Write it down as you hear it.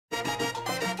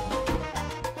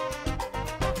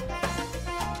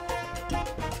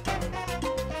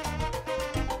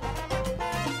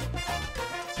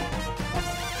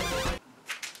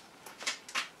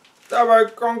Double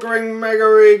conquering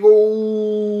Mega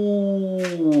Eagle!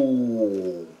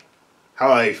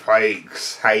 Hello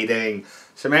folks, how you doing?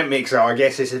 Cement mixer, I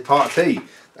guess this is part 2.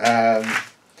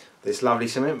 This lovely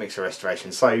cement mixer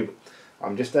restoration. So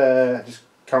I'm just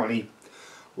currently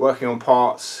working on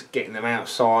parts, getting them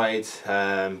outside,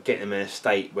 getting them in a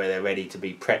state where they're ready to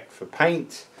be prepped for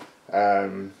paint.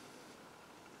 After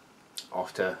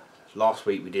last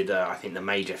week we did I think the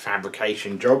major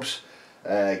fabrication jobs,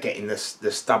 getting the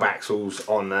stub axles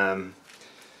on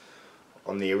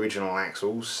the original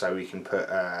axles so we can put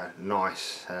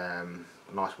nice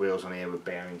wheels on here with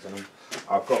bearings on them.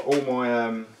 I've got all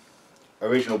my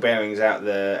original bearings out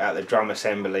the drum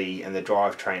assembly and the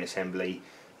drivetrain assembly,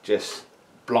 just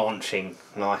blanching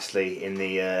nicely in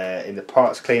the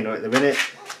parts cleaner at the minute.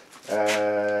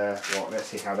 Right, let's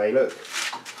see how they look.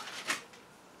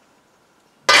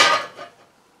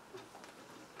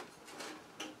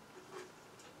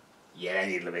 Yeah,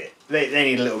 they need a little bit. They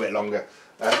need a little bit longer.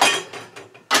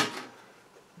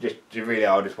 Just really,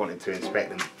 I just wanted to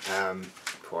inspect them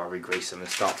before I re-grease them and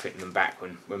start fitting them back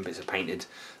when bits are painted.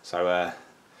 So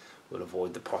we'll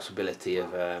avoid the possibility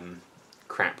of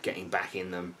crap getting back in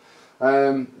them.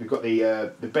 We've got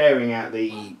the bearing out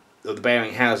the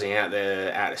bearing housing out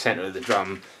the centre of the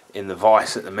drum in the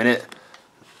vise at the minute.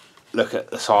 Look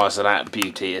at the size of that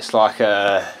beauty. It's like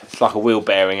a wheel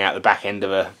bearing out the back end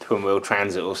of a twin wheel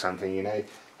transit or something, you know.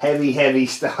 Heavy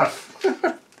stuff.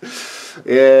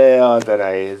 Yeah, I don't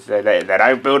know. They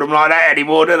don't build them like that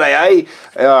anymore, do they? Eh?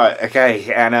 Alright,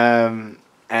 okay. And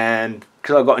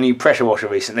because I got a new pressure washer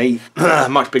recently,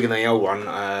 much bigger than the old one.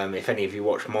 If any of you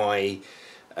watched my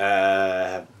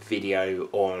video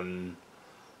on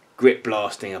grip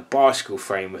blasting a bicycle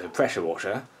frame with a pressure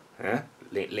washer, yeah.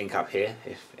 Link up here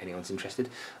if anyone's interested.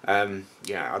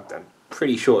 Yeah, I'm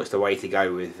pretty sure it's the way to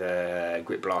go with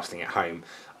grip blasting at home.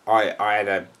 I had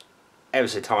a ever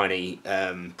so tiny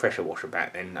pressure washer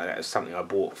back then. That was something I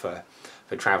bought for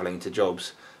travelling to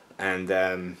jobs, and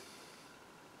yeah,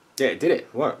 it did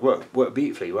it. Worked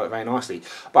beautifully, worked very nicely.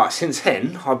 But since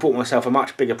then, I bought myself a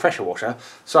much bigger pressure washer.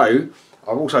 So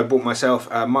I've also bought myself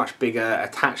a much bigger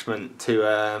attachment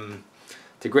to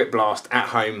grip blast at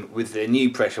home with the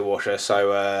new pressure washer,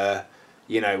 so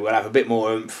you know, we'll have a bit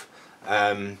more oomph,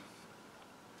 and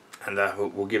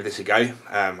we'll give this a go.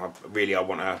 I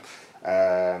want to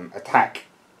attack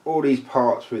all these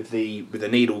parts with the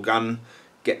needle gun.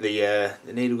 Get the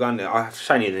needle gun. I've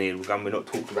shown you the needle gun. We're not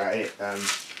talked about it.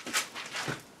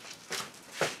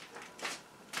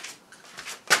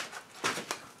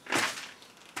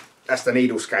 That's the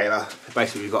needle scaler.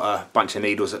 Basically, we've got a bunch of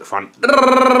needles at the front,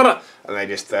 and they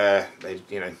just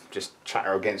you know, just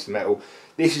chatter against the metal.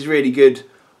 This is really good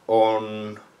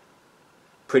on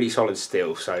pretty solid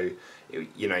steel, so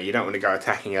you know, you don't want to go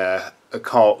attacking a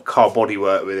car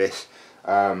bodywork with this,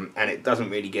 and it doesn't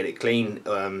really get it clean.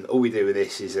 All we do with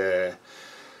this is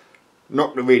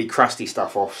knock the really crusty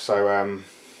stuff off. So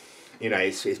you know,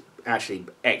 it's actually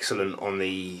excellent on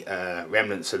the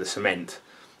remnants of the cement.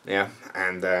 Yeah,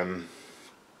 and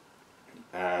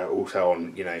also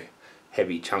on, you know,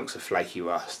 heavy chunks of flaky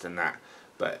rust and that,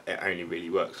 but it only really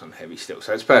works on heavy steel,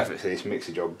 so it's perfect for this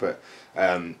mixer job. But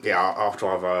yeah, after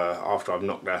I've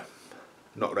knocked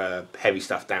the heavy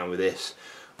stuff down with this,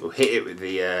 we'll hit it with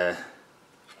the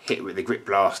grip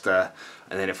blaster,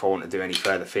 and then if I want to do any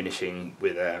further finishing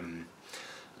with a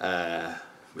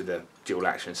dual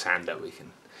action sander, we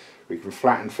can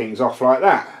flatten things off like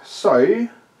that. So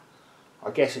I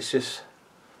guess it's just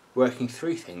working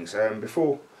through things.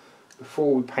 Before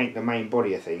we paint the main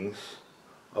body of things,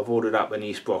 I've ordered up a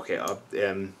new sprocket. I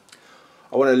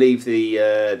want to leave the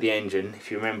engine.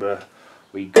 If you remember,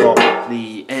 we got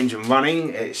the engine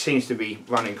running. It seems to be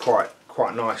running quite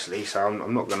nicely, so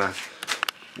I'm not going to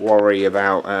worry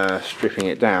about stripping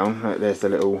it down. There's the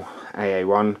little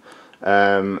AA1,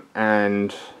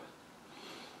 and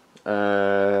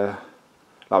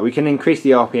like, we can increase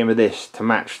the RPM of this to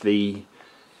match the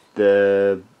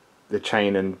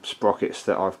chain and sprockets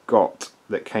that I've got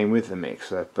that came with the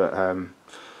mixer, but I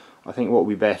think what would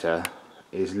be better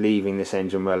is leaving this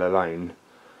engine well alone,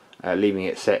 leaving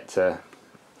it set to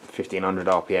 1500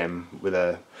 RPM with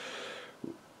a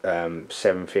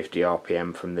 750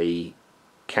 RPM from the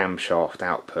camshaft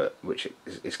output, which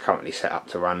is currently set up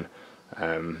to run,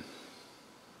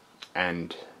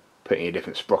 and putting a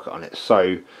different sprocket on it.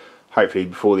 So hopefully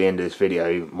before the end of this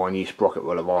video my new sprocket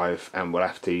will arrive, and we'll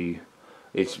have to,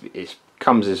 it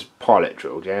comes as pilot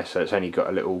drilled, yeah, so it's only got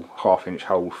a little 1/2 inch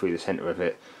hole through the centre of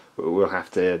it, but we'll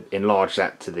have to enlarge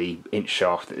that to the inch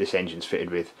shaft that this engine's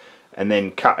fitted with, and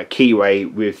then cut a keyway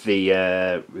with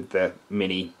the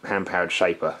mini hand powered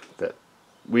shaper that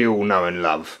we all know and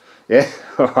love. Yeah.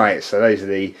 All right. So those are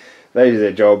the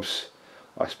jobs.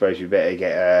 I suppose you better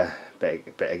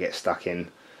get stuck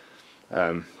in.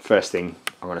 First thing,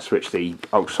 I'm going to switch the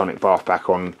ultrasonic bath back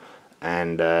on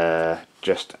and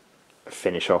just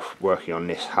finish off working on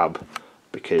this hub,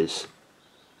 because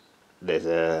there's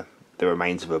the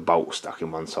remains of a bolt stuck in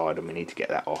one side and we need to get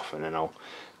that off, and then I'll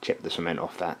chip the cement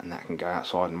off that, and that can go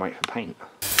outside and wait for paint.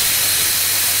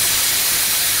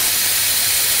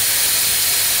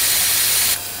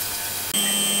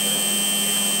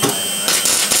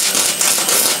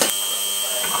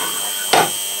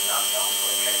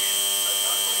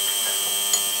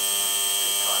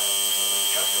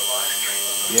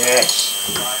 Yes.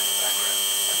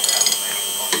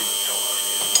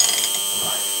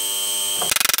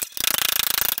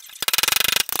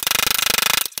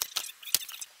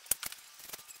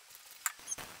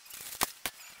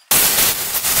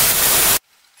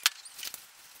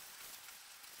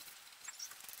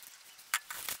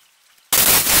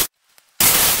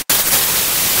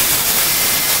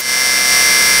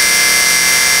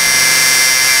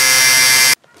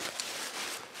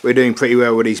 We're doing pretty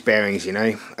well with these bearings, you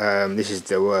know. This is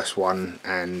the worst one,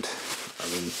 and I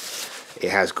mean, it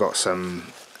has got some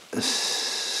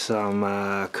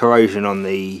corrosion on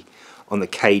the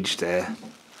cage there.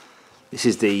 This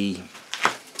is the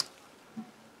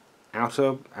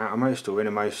outermost or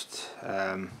innermost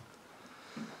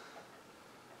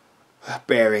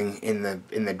bearing in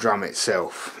the drum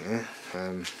itself. Yeah?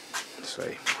 So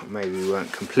maybe we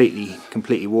weren't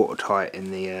completely watertight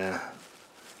in the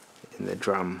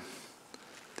drum,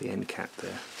 the end cap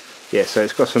there. Yeah, so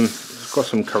it's got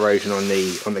some corrosion on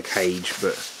the cage,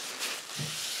 but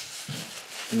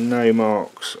no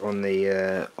marks on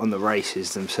the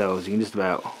races themselves. You can just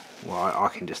about, well, I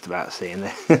can just about see in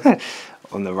there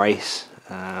on the race.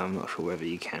 I'm not sure whether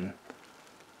you can.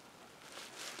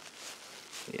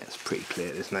 Yeah, it's pretty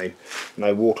clear. There's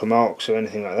no watermarks or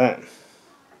anything like that.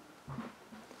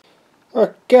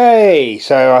 Okay,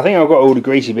 so I think I've got all the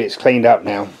greasy bits cleaned up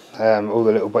now. All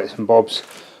the little bits and bobs.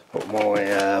 Got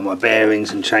my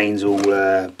bearings and chains all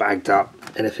bagged up.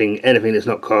 Anything that's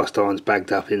not cast iron's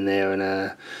bagged up in there,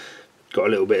 and got a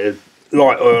little bit of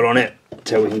light oil on it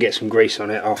until we can get some grease on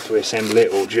it after we assemble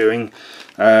it or during.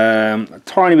 A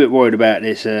tiny bit worried about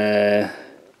this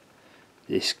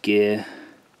gear.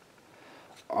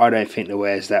 I don't think the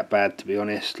wear's that bad, to be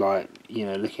honest. Like, you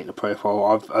know, looking at the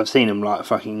profile, I've seen them like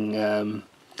fucking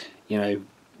you know,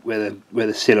 where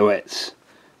the silhouette's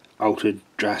altered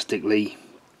drastically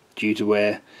due to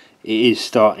wear. It is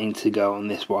starting to go on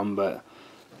this one, but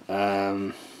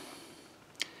it's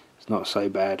not so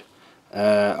bad.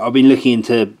 I've been looking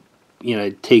into, you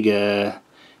know, TIG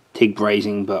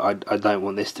brazing, but I don't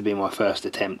want this to be my first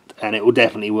attempt, and it will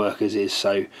definitely work as is,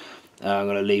 so I'm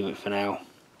going to leave it for now.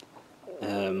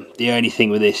 The only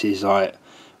thing with this is, like,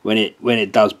 when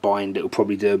it does bind, it will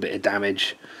probably do a bit of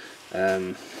damage,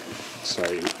 so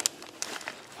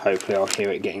hopefully I'll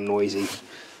hear it getting noisy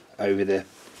over the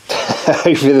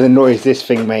over the noise this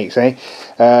thing makes.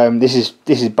 This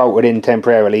is bolted in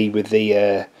temporarily with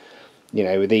the you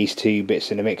know, with these two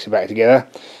bits in the mixer back together,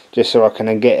 just so I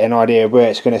can get an idea of where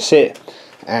it's going to sit.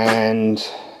 And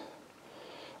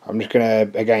I'm just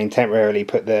going to again temporarily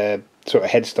put the sort of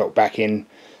headstock back in,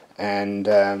 and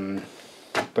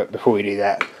but before we do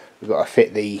that, we've got to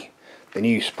fit the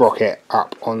new sprocket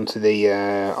up onto the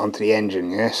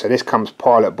engine. Yeah, so this comes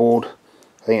pilot board.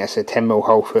 I think that's a 10mm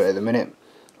hole foot at the minute,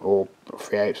 or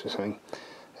 3/8 or something.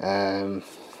 And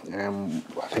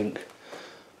I think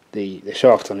the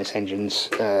shaft on this engine's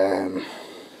an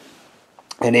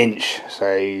inch, so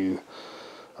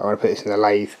I want to put this in the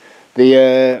lathe.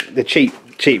 The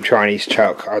cheap Chinese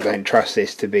chuck, I don't trust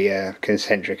this to be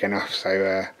concentric enough,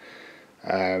 so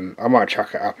I might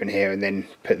chuck it up in here and then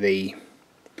put the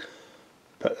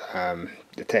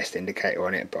test indicator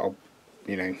on it. But I'll,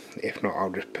 you know, if not, I'll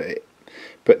just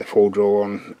put the full draw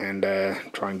on and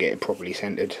try and get it properly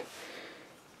centered.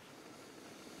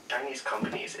 Chinese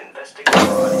companies investigate.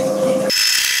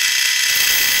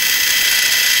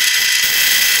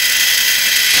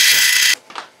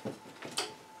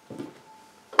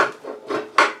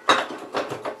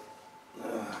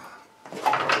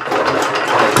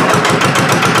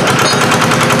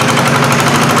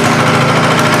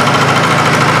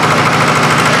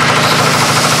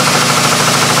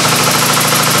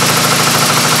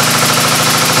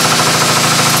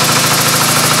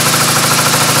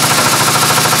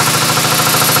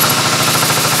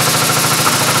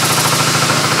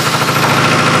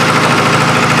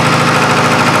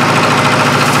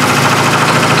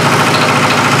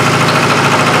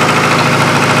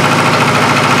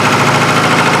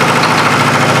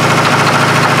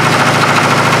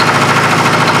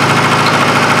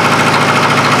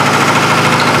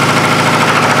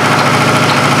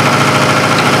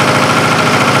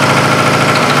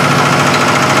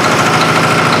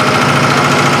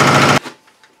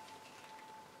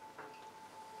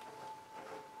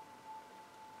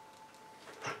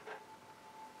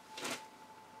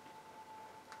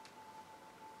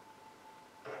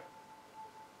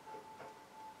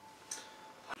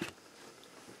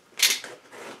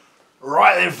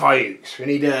 Right then, folks, we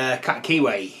need to cut a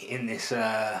keyway in this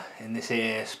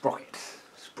here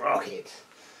sprocket.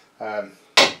 That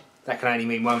can only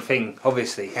mean one thing,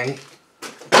 obviously, eh?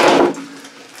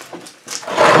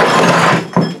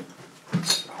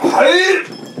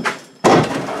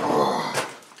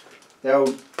 The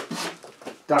old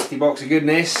dusty box of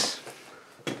goodness.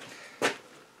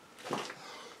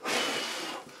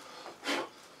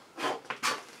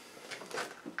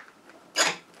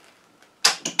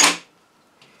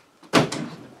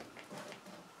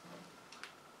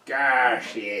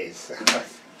 Gosh, yes.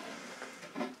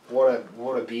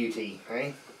 What a beauty,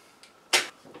 eh?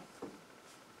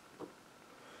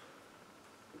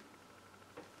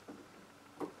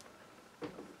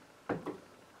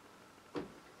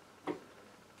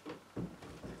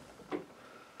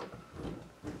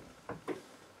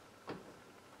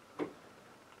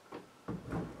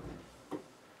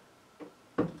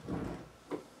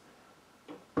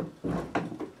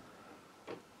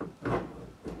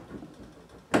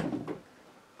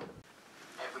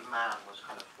 Man was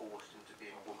kind of forced into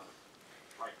being a woman,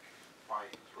 like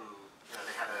through, you know,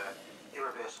 they had a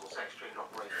irreversible sex change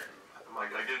operation at the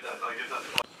moment. I did that.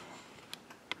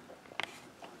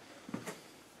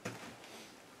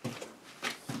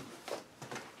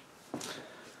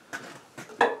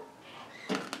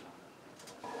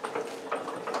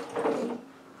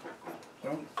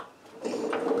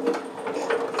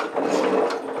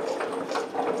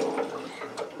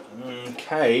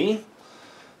 Okay,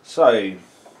 so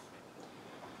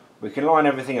we can line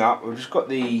everything up. We've just got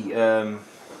the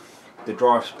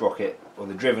drive sprocket or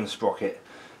the driven sprocket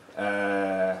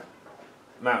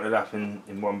mounted up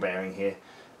in one bearing here,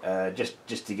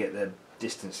 just to get the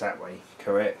distance that way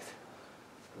correct.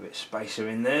 A bit of spacer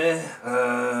in there,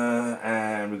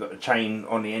 and we've got the chain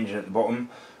on the engine at the bottom.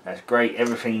 That's great.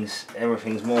 Everything's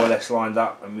more or less lined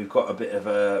up, and we've got a bit of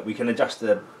a. We can adjust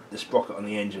the sprocket on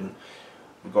the engine.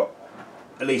 We've got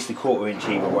at least a 1/4 inch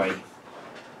either way.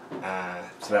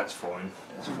 So that's fine.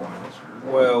 That's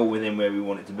well within where we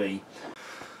want it to be.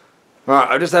 Right,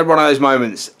 I've just had one of those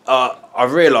moments.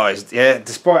 I've realised, yeah,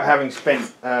 despite having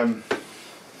spent a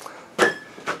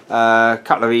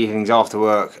couple of evenings after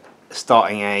work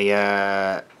starting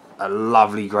a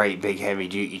lovely, great, big,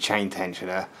 heavy-duty chain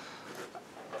tensioner,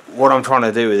 what I'm trying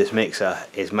to do with this mixer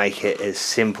is make it as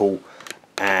simple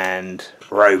and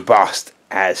robust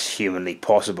as humanly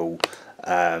possible.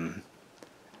 And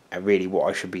really what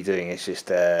I should be doing is just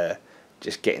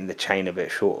getting the chain a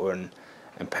bit shorter and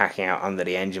packing out under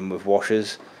the engine with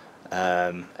washers,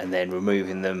 and then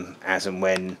removing them as and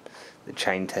when the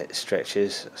chain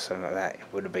stretches, something like that. It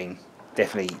would have been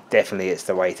definitely it's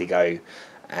the way to go,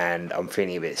 and I'm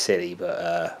feeling a bit silly,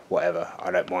 but whatever, I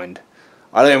don't mind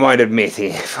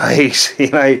admitting it, folks. You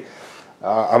know,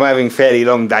 I'm having fairly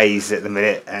long days at the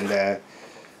minute,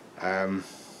 and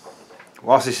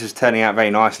whilst this is turning out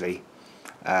very nicely,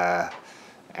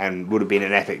 and would have been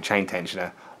an epic chain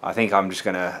tensioner, I think I'm just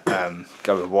gonna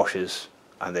go with washers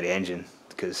under the engine,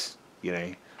 because, you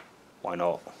know, why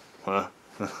not, huh?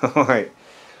 Alright,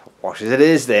 washers it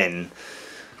is then.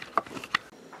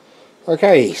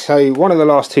 Okay, so one of the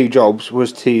last two jobs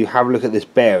was to have a look at this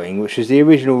bearing, which was the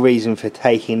original reason for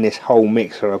taking this whole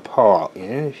mixer apart.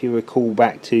 Yeah, if you recall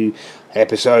back to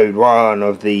episode 1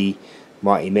 of the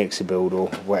Mighty Mixer build, or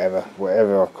whatever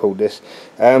I've called this.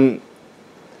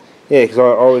 Yeah, because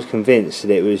I was convinced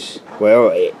that it was,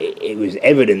 well, it was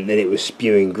evident that it was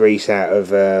spewing grease out of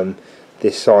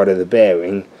this side of the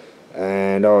bearing,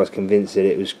 and I was convinced that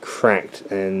it was cracked,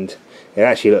 and it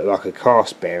actually looked like a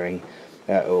cast bearing,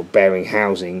 or bearing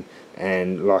housing,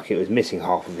 and like it was missing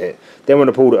half of it. Then when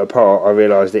I pulled it apart, I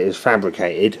realised it was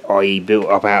fabricated, i.e. built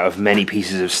up out of many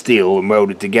pieces of steel and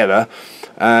welded together.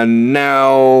 And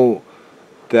now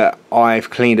that I've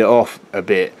cleaned it off a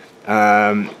bit,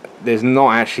 there's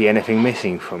not actually anything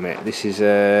missing from it. This is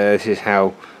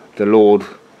how the Lord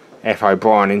F.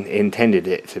 O'Brien intended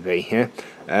it to be. Yeah?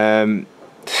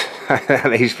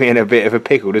 That leaves me in a bit of a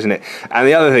pickle, doesn't it? And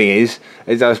the other thing is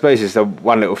I suppose it's the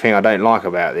one little thing I don't like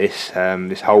about this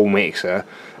this whole mixer,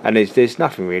 and there's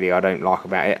nothing really I don't like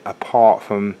about it apart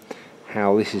from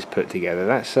how this is put together.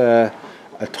 That's a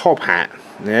top hat,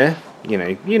 yeah. You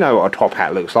know what a top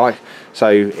hat looks like. So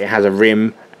it has a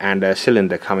rim and a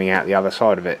cylinder coming out the other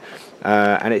side of it,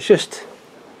 and it's just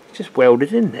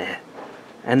welded in there.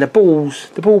 And the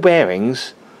ball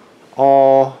bearings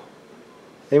are,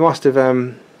 they must have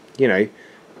you know,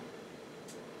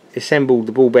 assembled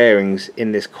the ball bearings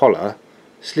in this collar,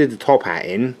 slid the top hat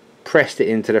in, pressed it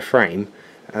into the frame,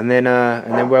 and then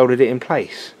welded it in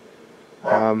place.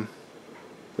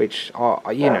 Which which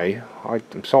you know,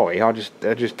 I'm sorry, I just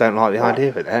don't like the idea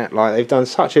of that. Like, they've done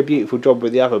such a beautiful job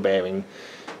with the other bearing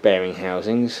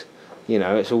housings. You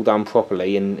know, it's all done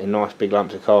properly in nice big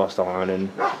lumps of cast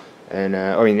iron, and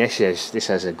I mean, this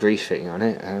has a grease fitting on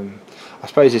it. I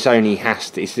suppose this only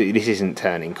has to. This isn't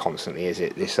turning constantly, is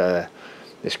it? This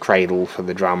cradle for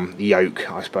the drum, the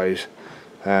yoke, I suppose.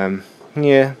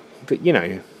 Yeah, but you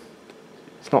know,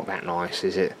 it's not that nice,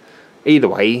 is it? Either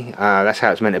way, that's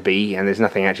how it's meant to be, and there's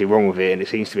nothing actually wrong with it, and it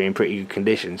seems to be in pretty good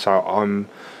condition. So I'm,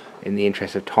 in the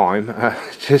interest of time,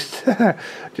 just going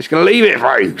to leave it,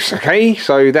 folks. Okay,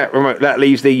 so that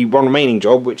leaves the one remaining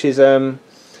job, which is building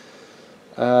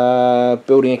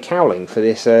a cowling for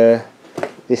this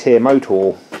here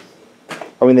motor.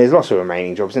 I mean, there's lots of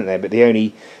remaining jobs, isn't there? But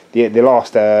the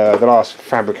last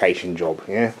fabrication job,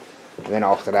 yeah. And then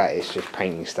after that, it's just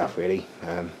painting stuff, really.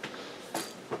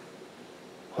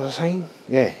 What was I saying?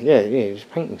 Yeah, just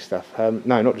painting stuff.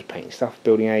 No, not just painting stuff.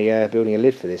 Building a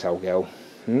lid for this old girl.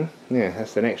 Yeah,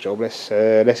 that's the next job. Let's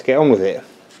get on with it.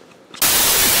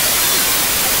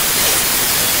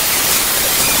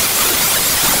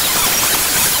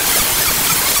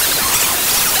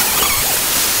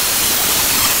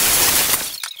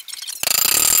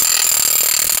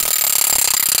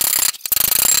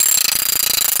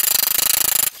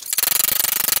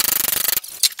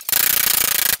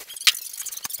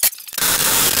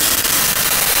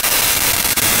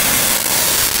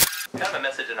 Kind of a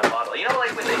message in a bottle. You know,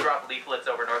 like when they drop leaflets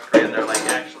over North Korea and they're like,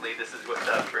 actually, this is what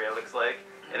South Korea looks like,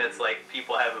 and it's like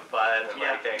people having fun and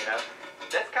like hanging out.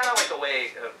 That's kind of like a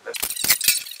way of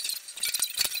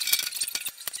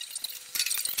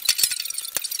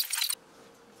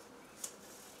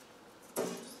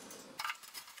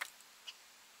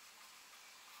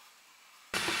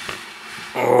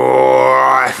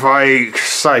Alright, folks.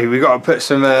 So we've got to put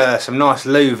some nice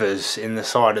louvers in the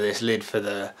side of this lid for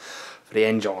the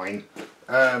engine.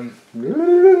 Rather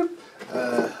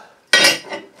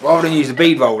than use the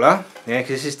bead roller, yeah,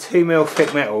 because this is 2mm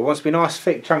thick metal. It wants to be nice,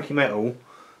 thick, chunky metal.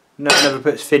 Never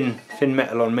puts thin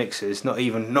metal on mixers. Not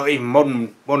even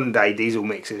modern day diesel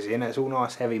mixers. You know, it's all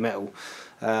nice, heavy metal.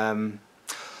 Rather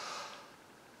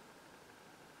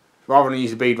than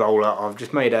use the bead roller, I've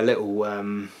just made a little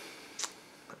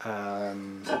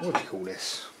what do you call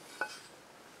this?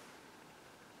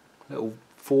 Little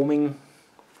forming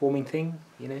thing,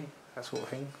 you know, that sort of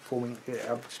thing.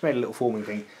 I've just made a little forming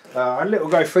thing. A little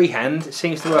go freehand. It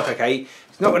seems to work okay.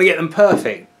 It's not going to get them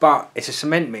perfect, but it's a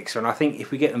cement mixer, and I think if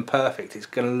we get them perfect, it's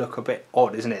going to look a bit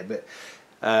odd, isn't it? But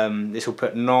this will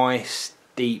put nice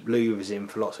deep louvers in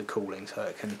for lots of cooling, so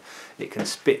it can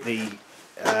spit the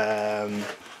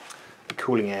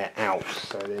cooling air out.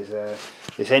 So there's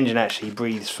this engine actually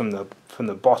breathes from the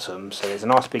bottom, so there's a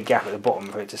nice big gap at the bottom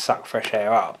for it to suck fresh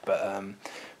air up. But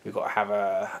we've got to have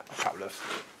a couple of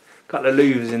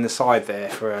louvers in the side there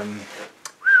for it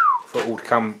all to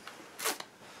come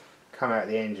out of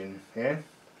the engine. Yeah,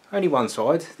 only one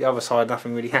side. The other side,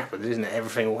 nothing really happens, isn't it?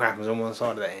 Everything all happens on one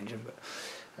side of that engine.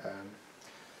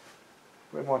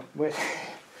 But where?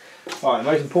 Right, the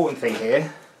most important thing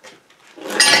here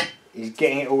is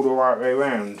getting it all the right way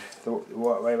around. The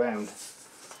right way around,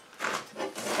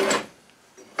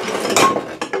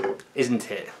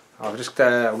 isn't it? I've just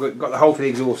I've got the hole for the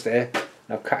exhaust there.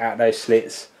 And I've cut out those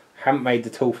slits. Haven't made the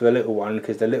tool for the little one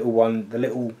because the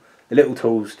little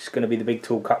tool's just going to be the big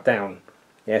tool cut down.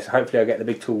 Yeah, so hopefully I'll get the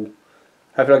big tool.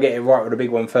 Hopefully I'll get it right with the big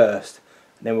one first,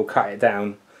 and then we'll cut it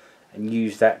down and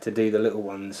use that to do the little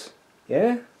ones.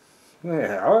 Yeah,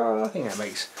 I think that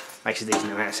makes a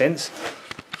decent amount of sense.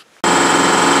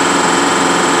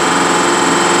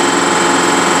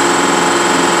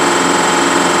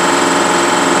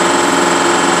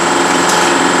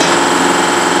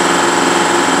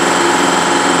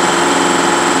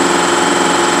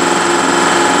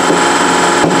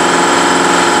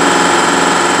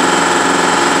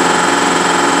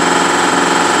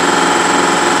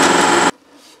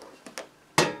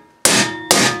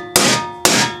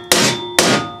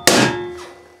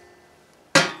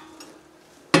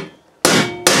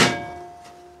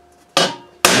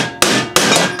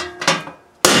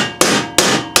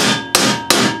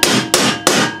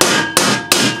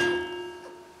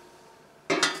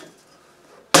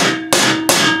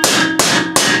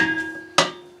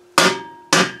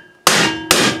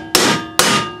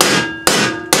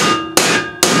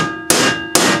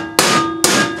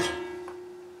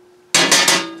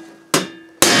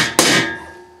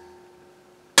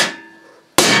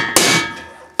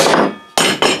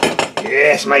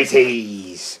 Yes,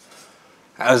 mateys!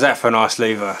 How's that for a nice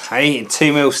louver? Hey, in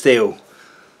 2mm steel.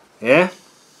 Yeah?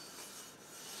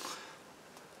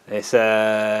 It's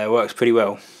works pretty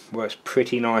well. Works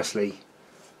pretty nicely.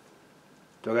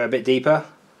 Do I go a bit deeper?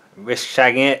 Risk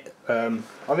shagging it?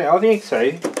 I think so.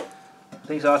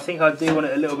 I think I do want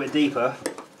it a little bit deeper.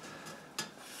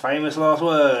 Famous last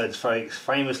words, folks.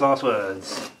 Famous last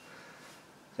words.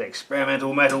 It's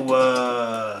experimental metal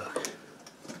work.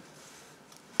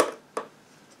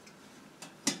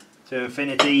 To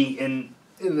infinity in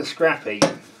the scrappy.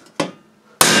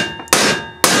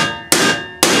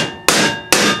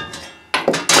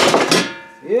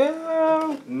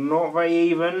 Yeah, not very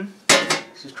even.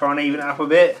 Let's just try and even it up a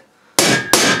bit.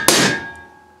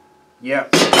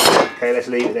 Yep. Okay, let's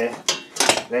leave it there.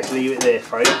 Let's leave it there,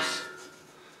 folks.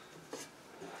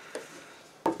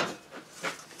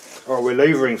 Oh, we're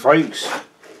louvering, folks.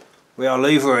 We are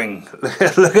louvering. Look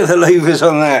at the louvers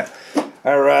on that.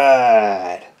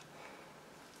 Alright.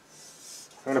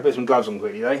 I'm going to put some gloves on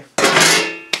quickly, though.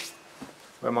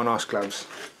 Where are my nice gloves?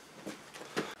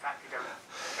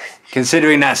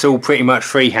 Considering that's all pretty much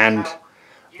freehand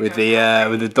with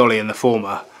the dolly and the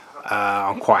former,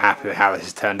 I'm quite happy with how this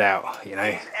has turned out. You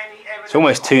know, it's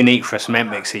almost too neat for a cement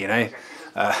mixer. You know,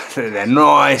 they're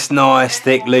nice,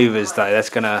 thick louvers though. That's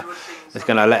gonna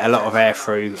let a lot of air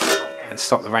through and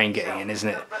stop the rain getting in, isn't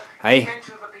it? Hey,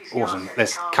 awesome.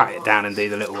 Let's cut it down and do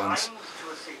the little ones.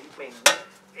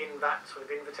 In that sort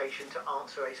of invitation to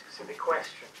answer a specific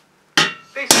question.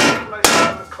 This is most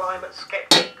of the climate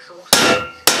skeptics also.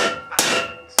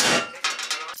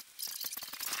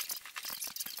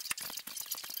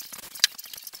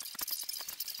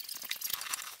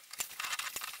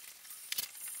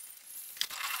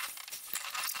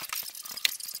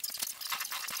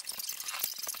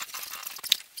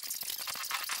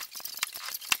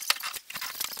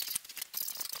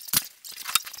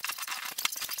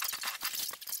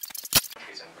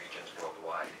 And regions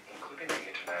worldwide, including the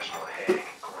International Hague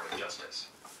Court of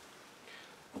Justice.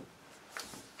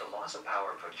 The loss of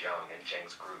power for Jiang and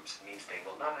Zheng's groups means they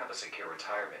will not have a secure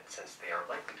retirement since they are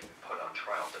likely to be put on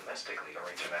trial domestically or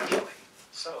internationally.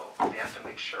 So, they have to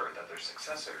make sure that their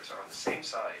successors are on the same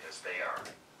side as they are.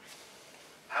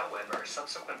 However,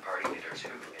 subsequent party leaders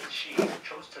Hu and Xi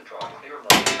chose to draw clear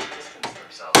lines and distance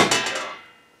themselves from Jiang.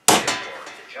 Therefore,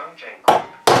 the Jiang-Zheng group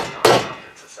did not adopt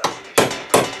its assassination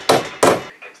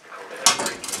against the COVID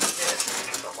outbreak. Instead,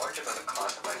 because a large amount of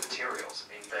classified materials,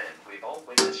 and then we've all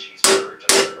witnessed Xi's purge of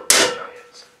the global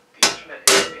giants. The Internet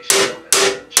Information Office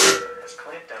in China has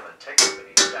clamped down on tech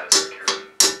companies' data security.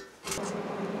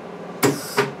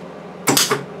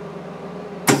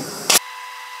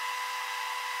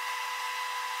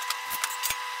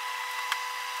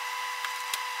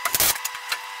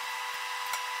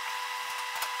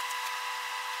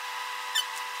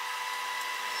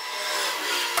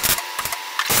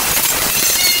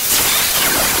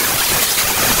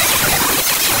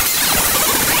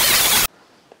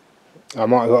 I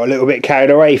might have got a little bit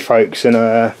carried away, folks, and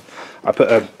I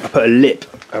put a lip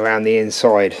around the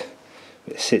inside.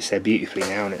 It sits there beautifully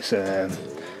now, and it's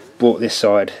brought this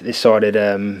side. This side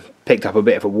had picked up a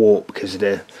bit of a warp because of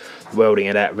the welding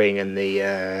of that ring and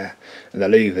the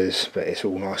louvers, but it's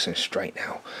all nice and straight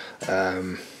now.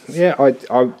 Yeah,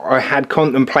 I had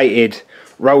contemplated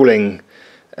rolling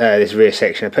this rear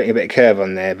section and putting a bit of curve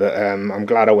on there, but I'm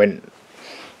glad I went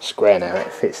square now.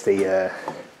 It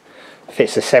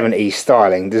fits the 70s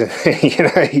styling, doesn't it? You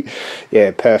know,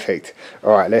 yeah, perfect.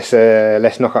 All right,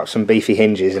 let's knock up some beefy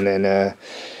hinges, and then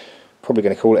probably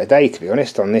going to call it a day, to be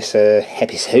honest, on this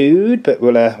episode. But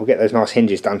we'll get those nice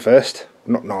hinges done first.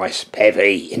 Not nice,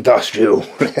 heavy, industrial.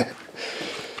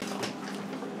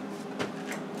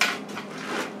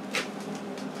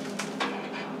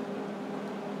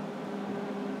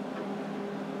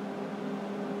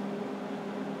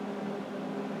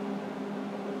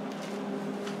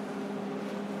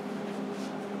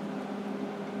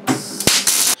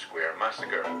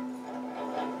 Massacre.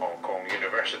 Hong Kong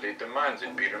University demands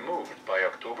it be removed by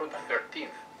October the 13th,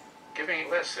 giving it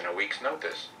less than a week's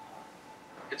notice.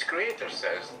 Its creator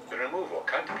says the removal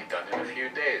can't be done in a few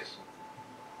days.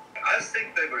 I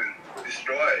think they will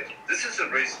destroy it. This is the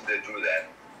reason they do that.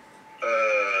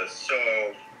 So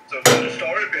the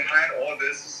story behind all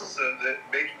this is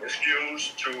making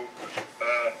excuse to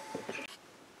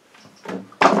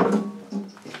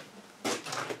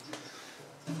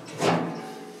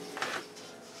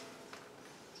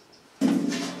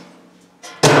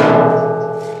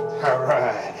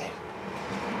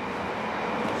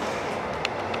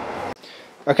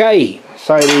Okay,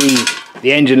 so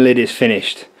the engine lid is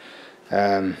finished.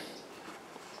 No,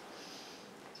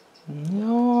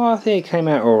 I think it came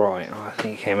out alright. I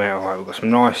think it came out alright. We've got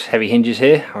some nice heavy hinges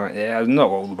here. Alright, yeah, I've not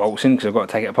got all the bolts in because I've got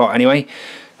to take it apart anyway.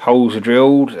 Holes are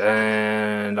drilled,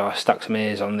 and I stuck some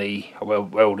ears on the, I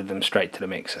welded them straight to the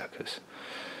mixer because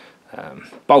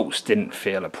bolts didn't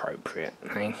feel appropriate,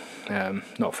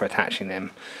 not for attaching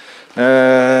them.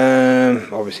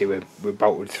 Obviously we're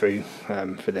bolted through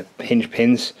for the hinge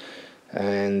pins,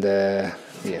 and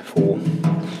yeah, four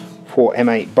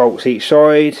M8 bolts each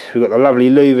side. We've got the lovely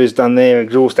louvers done there,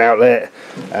 exhaust outlet.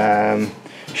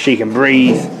 She can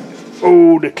breathe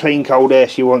all the clean cold air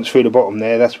she wants through the bottom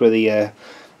there. That's where the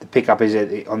pickup is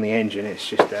on the engine. It's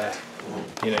just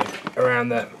you know, around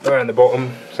the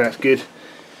bottom, so that's good.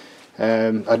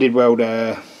 I did weld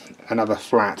another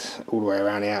flat all the way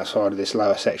around the outside of this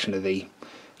lower section of the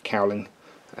cowling.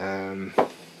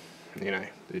 You know,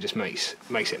 it just makes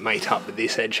it mate up with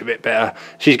this edge a bit better.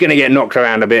 She's going to get knocked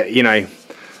around a bit, you know,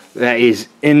 that is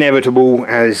inevitable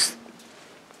as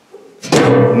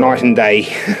night and day.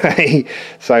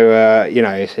 So you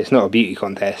know, it's not a beauty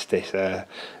contest. It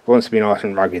wants to be nice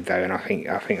and rugged though, and I think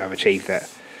I've achieved that.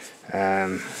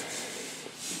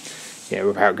 Yeah,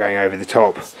 without going over the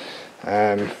top.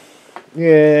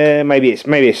 Yeah, maybe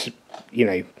it's you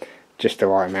know, just the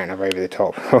right amount of over the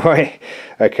top. Alright,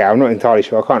 okay, I'm not entirely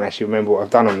sure. I can't actually remember what I've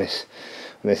done on this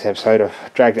episode.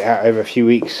 I've dragged it out over a few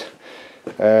weeks.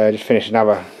 Just finished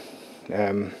another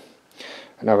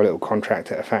little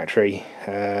contract at a factory.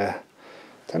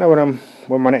 Don't know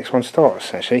when my next one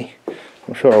starts actually.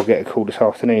 I'm sure I'll get a call this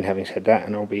afternoon, having said that,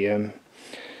 and I'll be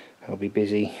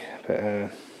busy.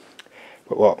 But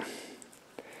what?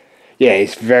 Yeah,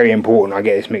 it's very important I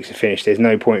get this mixer finished. There's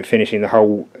no point finishing the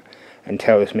hole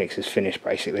until this mixer's finished,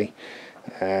 basically.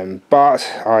 But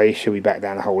I should be back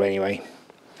down the hole anyway,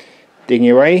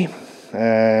 digging away,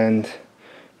 and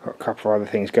got a couple of other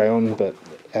things going on. But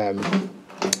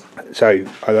so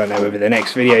I don't know whether the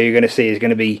next video you're going to see is going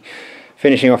to be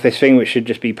finishing off this thing, which should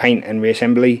just be paint and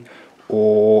reassembly,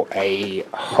 or a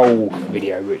whole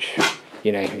video, which,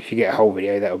 you know, if you get a whole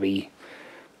video, that'll be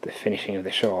the finishing of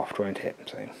the shaft, won't it?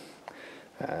 So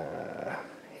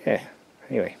yeah,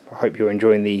 anyway, I hope you're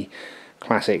enjoying the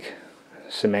classic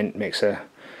cement mixer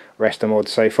restomod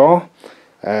so far.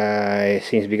 It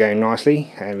seems to be going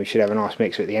nicely, and we should have a nice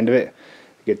mixer at the end of it.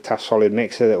 A good tough solid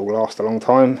mixer that will last a long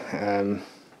time.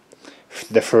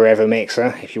 The forever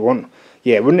mixer, if you want.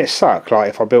 Yeah, wouldn't it suck like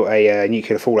if I built a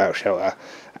nuclear fallout shelter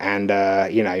and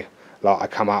you know, like I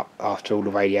come up after all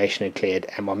the radiation had cleared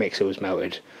and my mixer was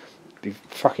melted? Be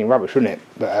fucking rubbish, wouldn't it?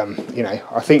 But you know,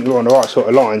 I think we're on the right sort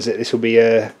of lines that this will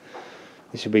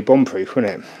be bomb proof,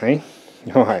 wouldn't it? Hey?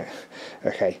 Alright,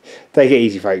 okay, take it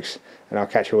easy folks, and I'll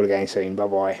catch you all again soon. Bye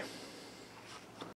bye.